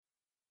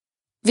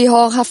Vi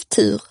har haft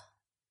tur.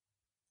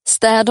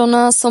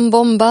 Städerna som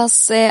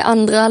bombas är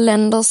andra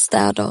länders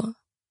städer.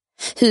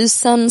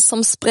 Husen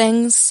som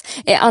sprängs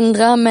är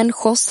andra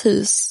människors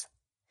hus.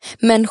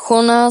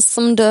 Människorna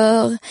som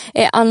dör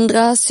är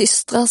andra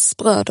systrars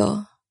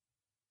bröder.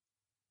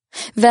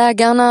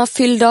 Vägarna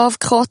fyllda av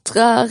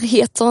kratrar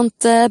heter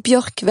inte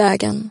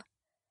Björkvägen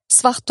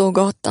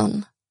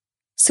Svartågatan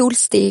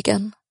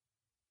Solstigen.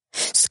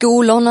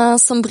 Skolorna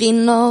som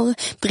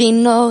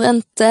brinner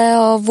inte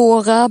av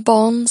våra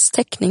barns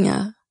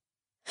teckningar.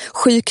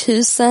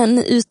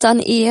 Sjukhusen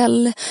utan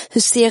el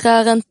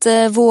huserar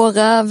inte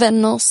våra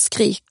vänners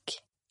skrik.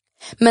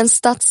 Men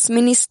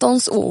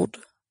statsministerns ord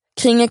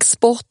kring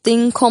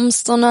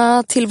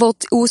exportinkomsterna till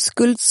vårt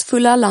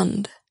oskuldsfulla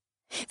land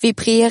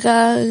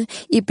vibrerar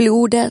i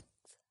blodet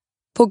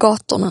på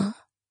gatorna.